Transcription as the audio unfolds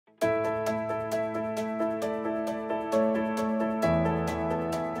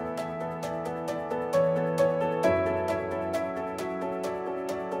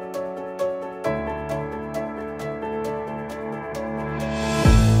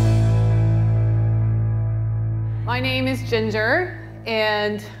name is Ginger,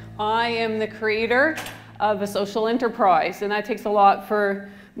 and I am the creator of a social enterprise, and that takes a lot for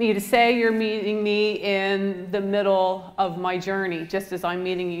me to say. You're meeting me in the middle of my journey, just as I'm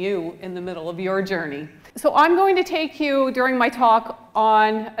meeting you in the middle of your journey. So I'm going to take you during my talk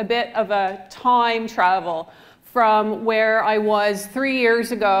on a bit of a time travel from where I was 3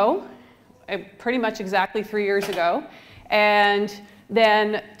 years ago, pretty much exactly 3 years ago, and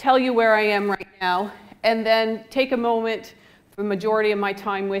then tell you where I am right now, and then take a moment for the majority of my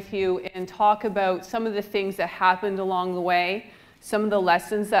time with you and talk about some of the things that happened along the way, some of the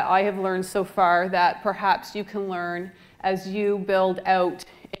lessons that I have learned so far that perhaps you can learn as you build out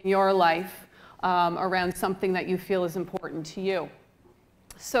in your life around something that you feel is important to you.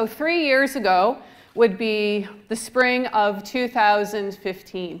 So 3 years ago would be the spring of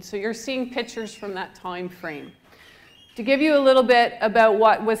 2015. So you're seeing pictures from that time frame. To give you a little bit about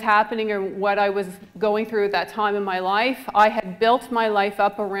what was happening or what I was going through at that time in my life, I had built my life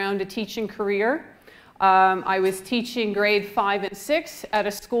up around a teaching career. I was teaching grade 5 and 6 at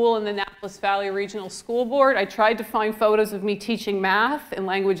a school in the Annapolis Valley Regional School Board. I tried to find photos of me teaching math and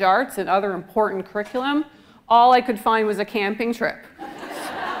language arts and other important curriculum. All I could find was a camping trip.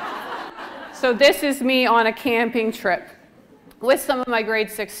 So this is me on a camping trip with some of my grade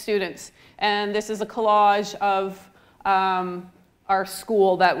 6 students. And this is a collage of our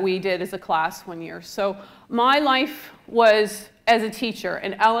school that we did as a class one year. So my life was as a teacher,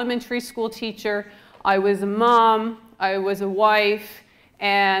 an elementary school teacher. I was a mom, I was a wife,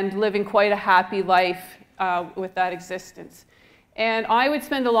 and living quite a happy life with that existence. And I would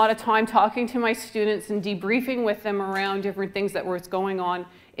spend a lot of time talking to my students and debriefing with them around different things that was going on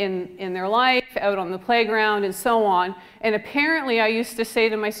in their life, out on the playground, and so on. And apparently I used to say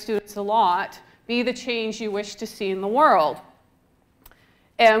to my students a lot, be the change you wish to see in the world.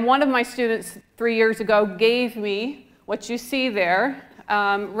 And one of my students 3 years ago gave me what you see there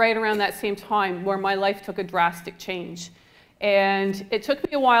right around that same time where my life took a drastic change. And it took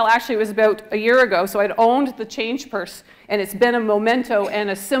me a while, actually it was about a year ago, so I'd owned the change purse, and it's been a memento and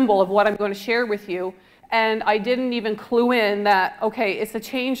a symbol of what I'm going to share with you. And I didn't even clue in that, okay, it's a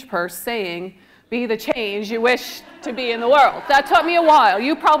change purse saying, be the change you wish to be in the world. That took me a while.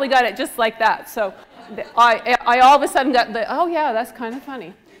 You probably got it just like that. So I all of a sudden got the, oh yeah, that's kind of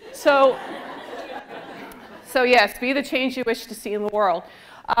funny. So yes, be the change you wish to see in the world.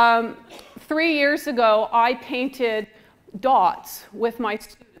 3 years ago, I painted dots with my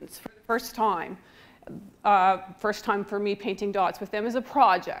students for the first time. First time for me painting dots with them as a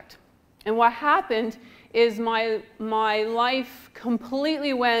project. And what happened is my life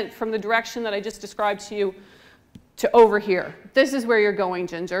completely went from the direction that I just described to you to over here. This is where you're going,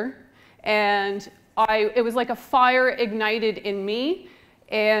 Ginger. And it was like a fire ignited in me,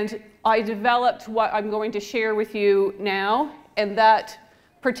 and I developed what I'm going to share with you now, and that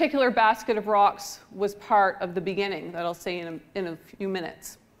particular basket of rocks was part of the beginning that I'll say in a few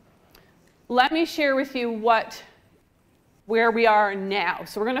minutes. Let me share with you where we are now.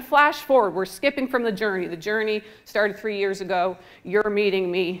 So we're going to flash forward. We're skipping from the journey. The journey started 3 years ago. You're meeting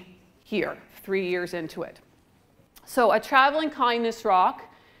me here, 3 years into it. So a traveling kindness rock.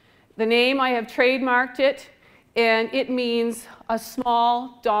 The name, I have trademarked it, and it means a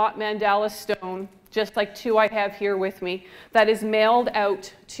small dot mandala stone, just like two I have here with me, that is mailed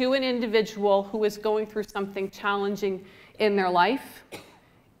out to an individual who is going through something challenging in their life.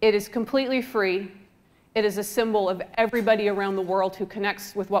 It is completely free. It is a symbol of everybody around the world who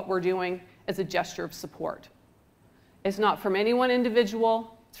connects with what we're doing as a gesture of support. It's not from any one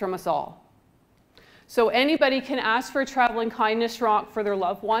individual, it's from us all. So anybody can ask for a traveling kindness rock for their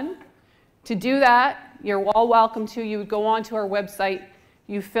loved one. To do that, you're all welcome to. You would go onto our website,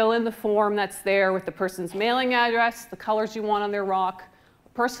 you fill in the form that's there with the person's mailing address, the colors you want on their rock, a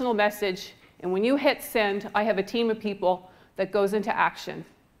personal message, and when you hit send, I have a team of people that goes into action.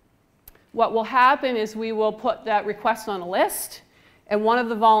 What will happen is we will put that request on a list, and one of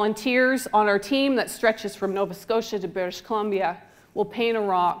the volunteers on our team that stretches from Nova Scotia to British Columbia will paint a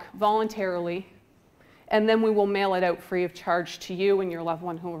rock voluntarily, and then we will mail it out free of charge to you and your loved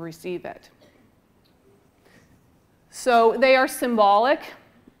one who will receive it. So they are symbolic.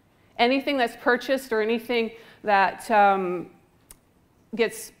 Anything that's purchased or anything that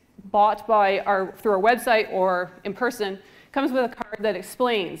gets bought by through our website or in person comes with a card that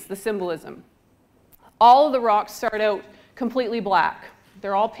explains the symbolism. All of the rocks start out completely black.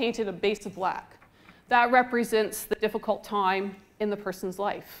 They're all painted a base of black. That represents the difficult time in the person's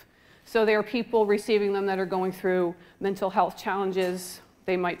life. So there are people receiving them that are going through mental health challenges.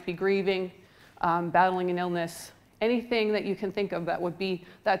 They might be grieving, battling an illness, anything that you can think of that would be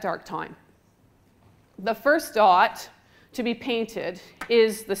that dark time. The first dot to be painted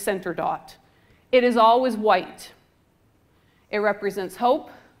is the center dot. It is always white. It represents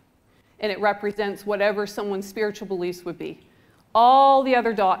hope, and it represents whatever someone's spiritual beliefs would be. All the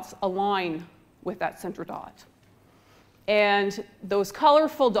other dots align with that center dot. And those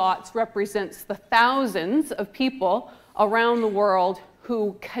colorful dots represents the thousands of people around the world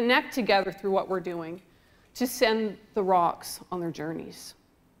who connect together through what we're doing to send the rocks on their journeys.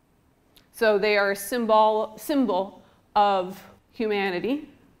 So they are a symbol of humanity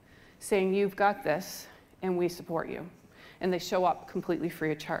saying, you've got this, and we support you. And they show up completely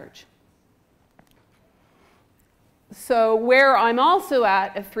free of charge. So where I'm also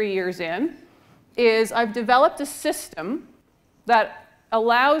at 3 years in, is I've developed a system that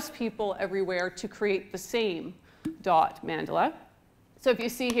allows people everywhere to create the same dot mandala. So if you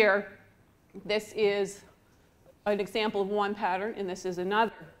see here, this is an example of one pattern, and this is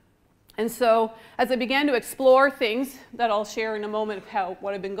another. And so as I began to explore things that I'll share in a moment of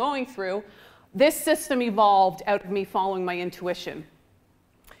what I've been going through, this system evolved out of me following my intuition.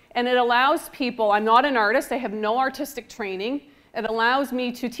 And it allows people, I'm not an artist, I have no artistic training. It allows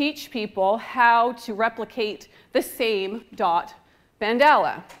me to teach people how to replicate the same dot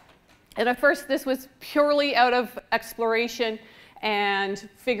mandala. And at first, this was purely out of exploration and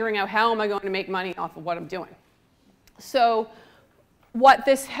figuring out how am I going to make money off of what I'm doing. So what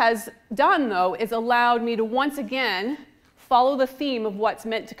this has done, though, is allowed me to once again follow the theme of what's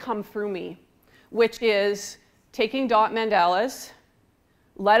meant to come through me, which is taking dot mandalas,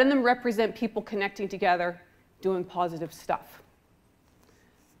 letting them represent people connecting together, doing positive stuff.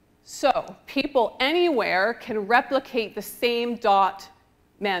 So people anywhere can replicate the same dot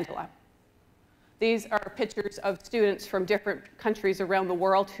mandala. These are pictures of students from different countries around the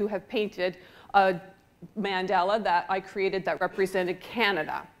world who have painted a mandala that I created that represented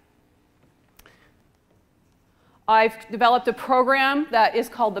Canada. I've developed a program that is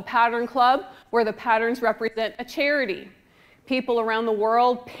called the Pattern Club, where the patterns represent a charity. People around the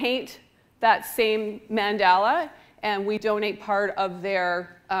world paint that same mandala, and we donate part of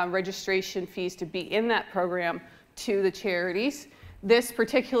their registration fees to be in that program to the charities. This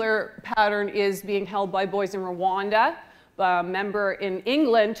particular pattern is being held by Boys in Rwanda. A member in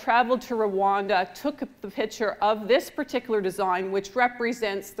England traveled to Rwanda, took the picture of this particular design, which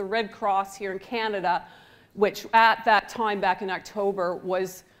represents the Red Cross here in Canada, which at that time back in October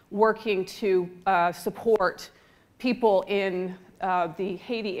was working to support people in the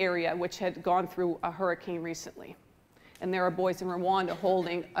Haiti area, which had gone through a hurricane recently. And there are boys in Rwanda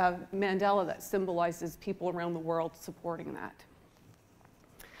holding a mandala that symbolizes people around the world supporting that.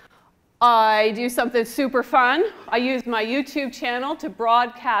 I do something super fun. I use my YouTube channel to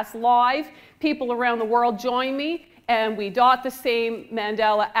broadcast live. People around the world join me, and we dot the same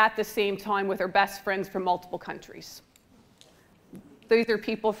mandala at the same time with our best friends from multiple countries. These are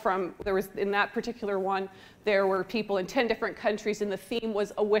people from, in that particular one, there were people in 10 different countries, and the theme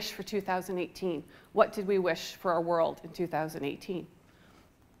was a wish for 2018. What did we wish for our world in 2018?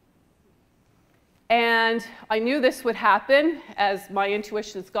 And I knew this would happen as my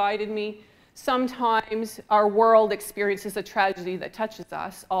intuitions guided me. Sometimes our world experiences a tragedy that touches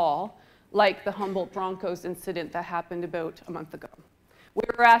us all, like the Humboldt Broncos incident that happened about a month ago. We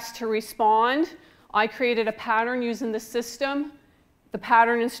were asked to respond. I created a pattern using the system. The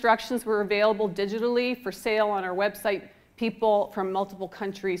pattern instructions were available digitally for sale on our website. People from multiple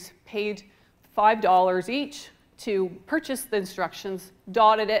countries paid $5 each to purchase the instructions,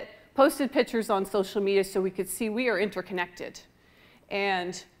 dotted it, posted pictures on social media so we could see we are interconnected.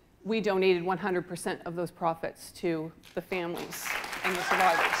 And we donated 100% of those profits to the families and the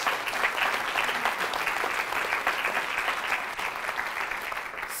survivors.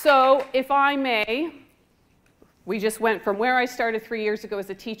 So if I may, we just went from where I started 3 years ago as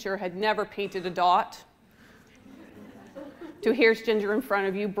a teacher, had never painted a dot, to here's Ginger in front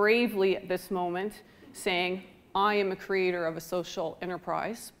of you bravely at this moment saying, I am a creator of a social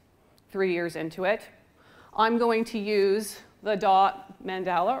enterprise. 3 years into it. I'm going to use the dot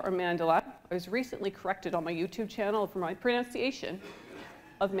mandala or mandala. I was recently corrected on my YouTube channel for my pronunciation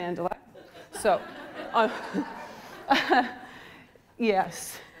of mandala. So,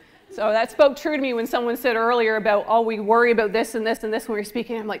 yes. So that spoke true to me when someone said earlier about, oh, we worry about this and this and this when we were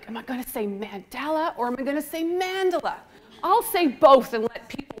speaking. I'm like, am I going to say mandala or am I going to say mandala? I'll say both and let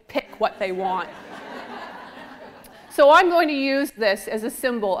people pick what they want. So I'm going to use this as a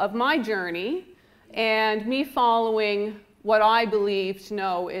symbol of my journey and me following what I believe to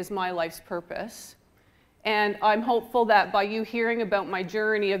know is my life's purpose. And I'm hopeful that by you hearing about my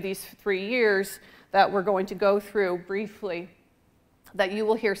journey of these 3 years that we're going to go through briefly, that you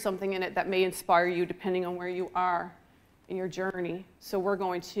will hear something in it that may inspire you depending on where you are in your journey. So we're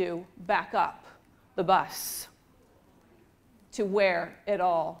going to back up the bus to where it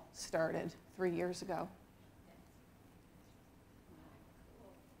all started 3 years ago.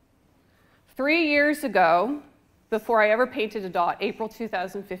 3 years ago, before I ever painted a dot, April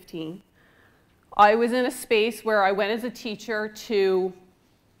 2015, I was in a space where I went as a teacher to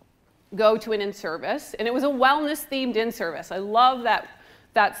go to an in-service, and it was a wellness-themed in-service. I love that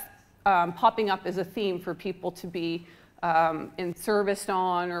that's popping up as a theme for people to be in-serviced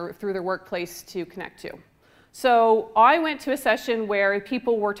on or through their workplace to connect to. So I went to a session where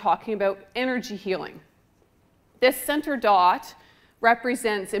people were talking about energy healing. This center dot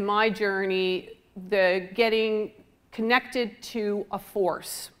represents, in my journey, the getting connected to a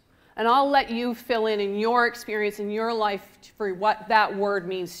force. And I'll let you fill in your experience in your life for what that word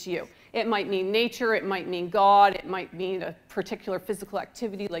means to you. It might mean nature, it might mean God, it might mean a particular physical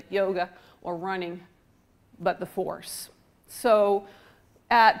activity like yoga or running, but the force. So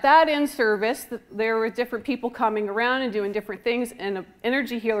at that in-service, there were different people coming around and doing different things, and an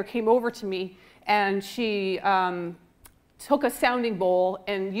energy healer came over to me, and she took a sounding bowl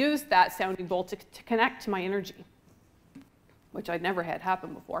and used that sounding bowl to connect to my energy, which I'd never had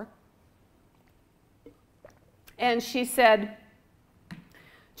happen before. And she said,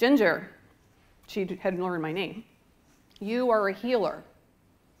 "Ginger," she hadn't learned my name, "you are a healer."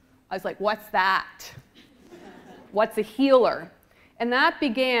 I was like, "What's that? What's a healer?" And that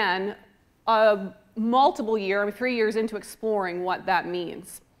began a multiple year, 3 years into exploring what that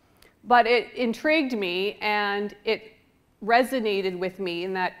means. But it intrigued me, and it resonated with me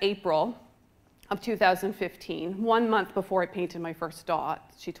in that April of 2015, 1 month before I painted my first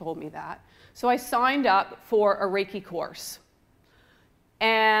dot. She told me that. So I signed up for a Reiki course.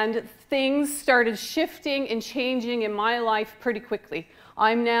 And things started shifting and changing in my life pretty quickly.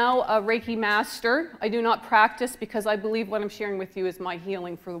 I'm now a Reiki master. I do not practice because I believe what I'm sharing with you is my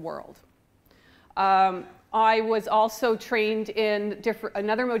healing for the world. I was also trained in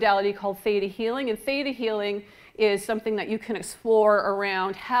another modality called Theta Healing. And Theta Healing is something that you can explore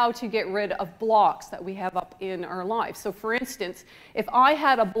around how to get rid of blocks that we have up in our lives. So for instance, if I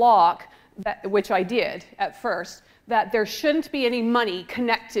had a block, which I did at first, that there shouldn't be any money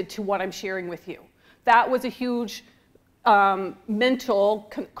connected to what I'm sharing with you. That was a huge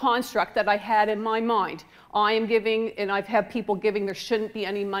mental construct that I had in my mind. I am giving, and I've had people giving, there shouldn't be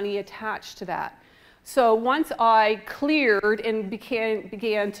any money attached to that. So once I cleared and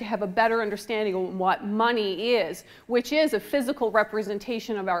began to have a better understanding of what money is, which is a physical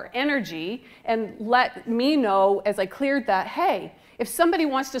representation of our energy, and let me know as I cleared that, hey, if somebody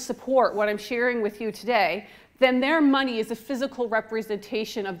wants to support what I'm sharing with you today, then their money is a physical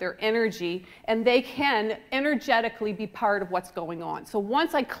representation of their energy, and they can energetically be part of what's going on. So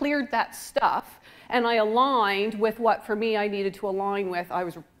once I cleared that stuff, and I aligned with what, for me, I needed to align with, I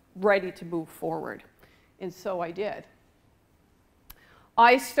was ready to move forward. And so I did.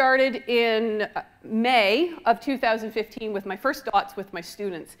 I started in May of 2015 with my first dots with my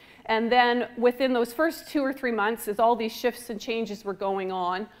students. And then within those first 2 or 3 months, as all these shifts and changes were going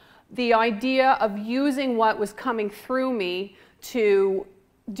on, the idea of using what was coming through me to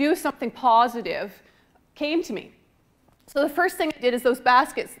do something positive came to me. So the first thing I did is those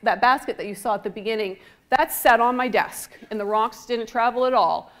baskets, that basket that you saw at the beginning, that's set on my desk, and the rocks didn't travel at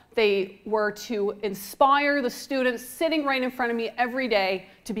all. They were to inspire the students sitting right in front of me every day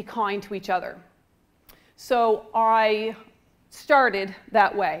to be kind to each other. So I started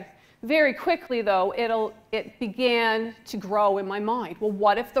that way. Very quickly, though, it began to grow in my mind. Well,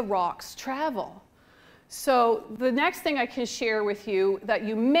 what if the rocks travel? So the next thing I can share with you that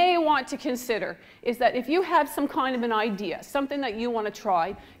you may want to consider is that if you have some kind of an idea, something that you want to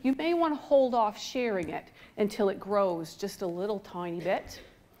try, you may want to hold off sharing it until it grows just a little tiny bit.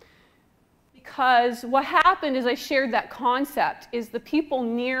 Because what happened is I shared that concept is the people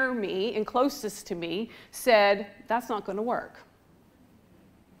near me and closest to me said, that's not going to work.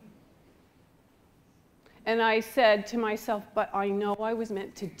 And I said to myself, but I know I was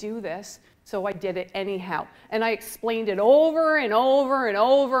meant to do this, so I did it anyhow. And I explained it over and over and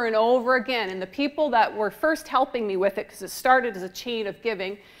over and over again. And the people that were first helping me with it, because it started as a chain of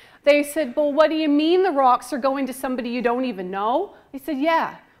giving, they said, well, what do you mean the rocks are going to somebody you don't even know? I said,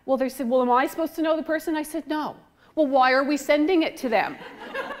 yeah. Well, they said, well, am I supposed to know the person? I said, no. Well, why are we sending it to them?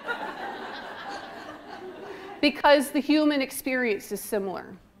 Because the human experience is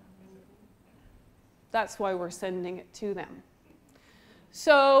similar. That's why we're sending it to them.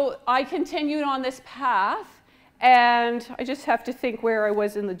 So I continued on this path, And I just have to think where I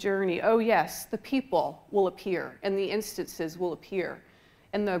was in the journey. Oh yes, the people will appear, and the instances will appear,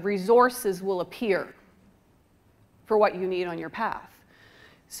 and the resources will appear for what you need on your path.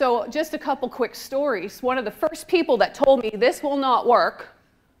 So just a couple quick stories. One of the first people that told me this will not work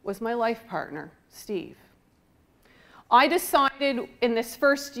was my life partner, Steve. I decided in this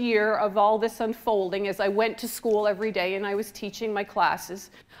first year of all this unfolding, as I went to school every day and I was teaching my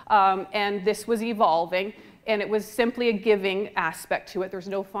classes, and this was evolving, and it was simply a giving aspect to it. There's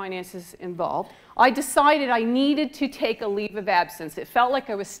no finances involved. I decided I needed to take a leave of absence. It felt like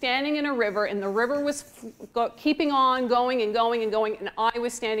I was standing in a river, and the river was keeping on going and going and going, and I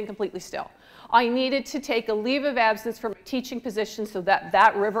was standing completely still. I needed to take a leave of absence from a teaching position so that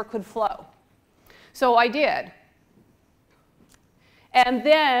that river could flow. So I did. And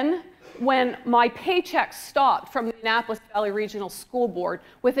then when my paycheck stopped from the Annapolis Valley Regional School Board,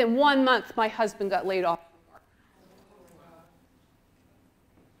 within 1 month, my husband got laid off from work.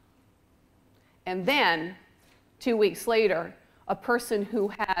 And then, 2 weeks later, a person who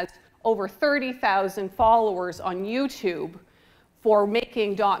has over 30,000 followers on YouTube for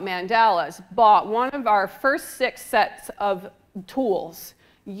making dot mandalas bought one of our first 6 sets of tools,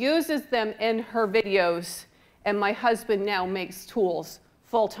 uses them in her videos, and my husband now makes tools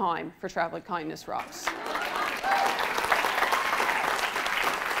full-time for Traveling Kindness Rocks.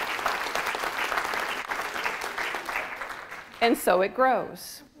 And so it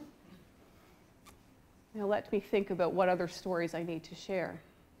grows. Now let me think about what other stories I need to share.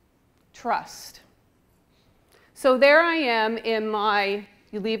 Trust. So there I am in my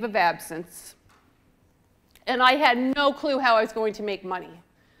leave of absence, and I had no clue how I was going to make money.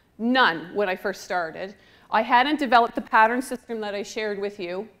 None when I first started. I hadn't developed the pattern system that I shared with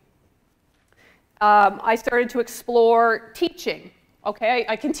you. I started to explore teaching. Okay,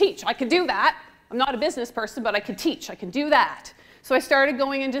 I can teach. I can do that. I'm not a business person, but I can teach. I can do that. So I started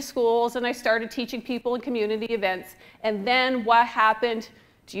going into schools, and I started teaching people in community events. And then what happened?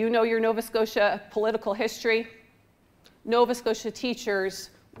 Do you know your Nova Scotia political history? Nova Scotia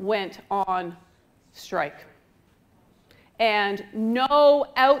teachers went on strike. And no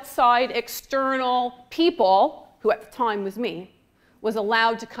outside external people, who at the time was me, was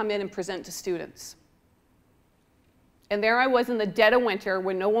allowed to come in and present to students. And there I was in the dead of winter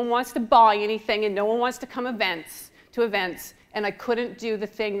when no one wants to buy anything and no one wants to come to events, and I couldn't do the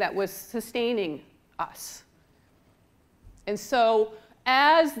thing that was sustaining us. And so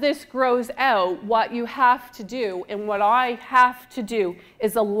as this grows out, what you have to do, and what I have to do,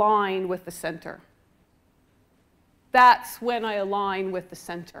 is align with the center. That's when I align with the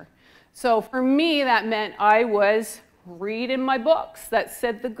center. So for me, that meant I was reading my books that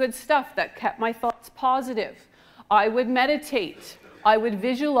said the good stuff, that kept my thoughts positive. I would meditate. I would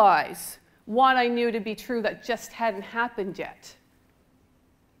visualize what I knew to be true that just hadn't happened yet.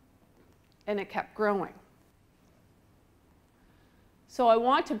 And it kept growing. So I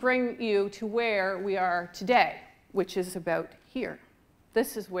want to bring you to where we are today, which is about here.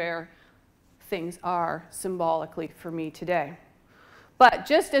 This is where things are symbolically for me today. But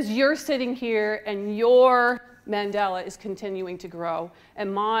just as you're sitting here and your mandala is continuing to grow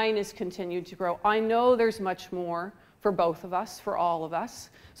and mine is continuing to grow, I know there's much more for both of us, for all of us.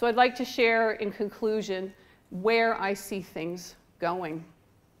 So I'd like to share in conclusion where I see things going.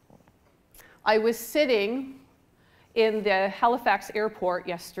 I was sitting in the Halifax airport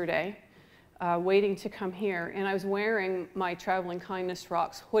yesterday, waiting to come here, and I was wearing my Traveling Kindness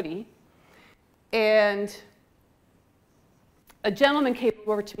Rocks hoodie. And a gentleman came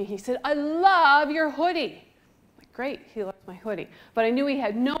over to me. He said, "I love your hoodie." I'm like, great, he loves my hoodie. But I knew he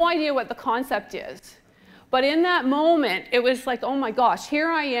had no idea what the concept is. But in that moment, it was like, oh my gosh, here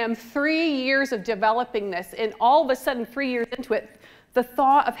I am, 3 years of developing this, and all of a sudden, 3 years into it, the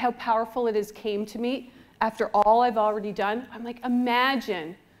thought of how powerful it is came to me after all I've already done. I'm like,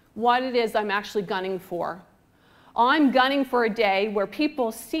 imagine what it is I'm actually gunning for. I'm gunning for a day where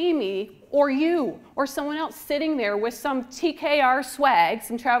people see me, or you, or someone else sitting there with some TKR swag,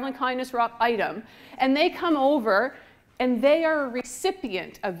 some Traveling Kindness Rock item, and they come over and they are a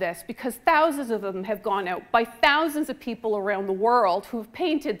recipient of this because thousands of them have gone out by thousands of people around the world who've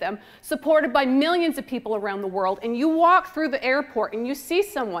painted them, supported by millions of people around the world, and you walk through the airport and you see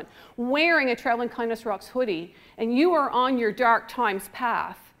someone wearing a Traveling Kindness Rocks hoodie, and you are on your dark times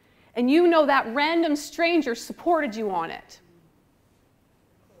path, and you know that random stranger supported you on it.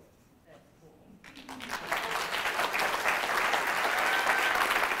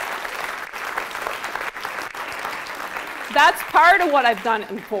 That's part of what I've done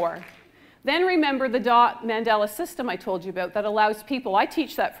it for. Then remember the dot mandala system I told you about that allows people, I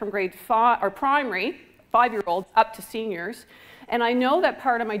teach that from grade 5 or primary, 5-year-olds up to seniors. And I know that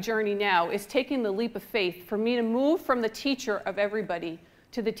part of my journey now is taking the leap of faith for me to move from the teacher of everybody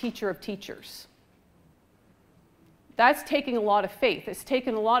to the teacher of teachers. That's taking a lot of faith. It's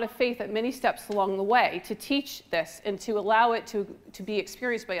taken a lot of faith at many steps along the way to teach this and to allow it to be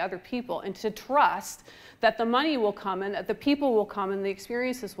experienced by other people and to trust that the money will come and that the people will come and the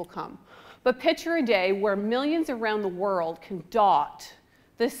experiences will come. But picture a day where millions around the world can dot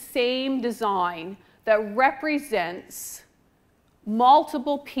the same design that represents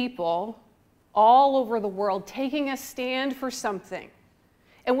multiple people all over the world taking a stand for something.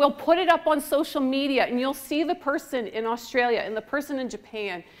 And we'll put it up on social media, and you'll see the person in Australia, and the person in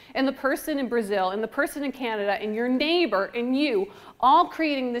Japan, and the person in Brazil, and the person in Canada, and your neighbor, and you, all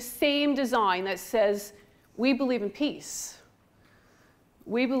creating the same design that says, we believe in peace.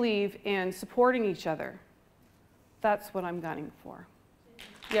 We believe in supporting each other. That's what I'm gunning for.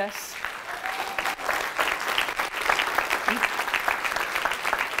 Yes?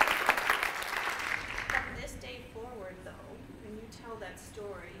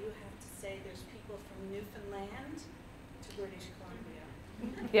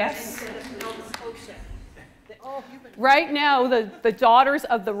 Yes. Right now, the Daughters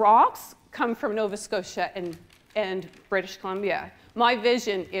of the Rocks come from Nova Scotia and British Columbia. My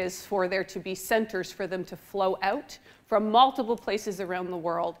vision is for there to be centers for them to flow out from multiple places around the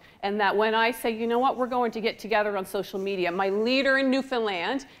world, and that when I say, you know what, we're going to get together on social media, my leader in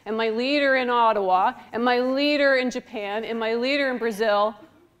Newfoundland, and my leader in Ottawa, and my leader in Japan, and my leader in Brazil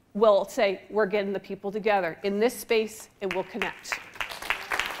will say, we're getting the people together in this space, and we'll connect.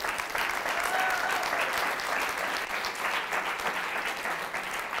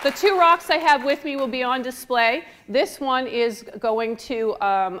 The 2 rocks I have with me will be on display. This one is going to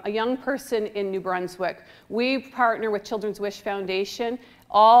a young person in New Brunswick. We partner with Children's Wish Foundation.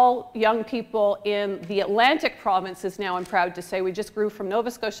 All young people in the Atlantic provinces now, I'm proud to say, we just grew from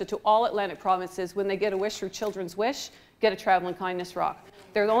Nova Scotia to all Atlantic provinces. When they get a wish through Children's Wish, get a Traveling Kindness rock.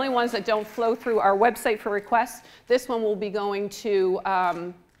 They're the only ones that don't flow through our website for requests. This one will be going to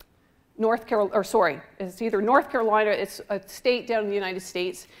it's either North Carolina, it's a state down in the United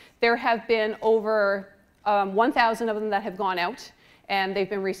States. There have been over 1,000 of them that have gone out, and they've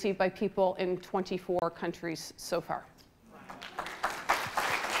been received by people in 24 countries so far. Wow.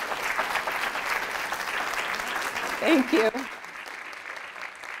 Thank you.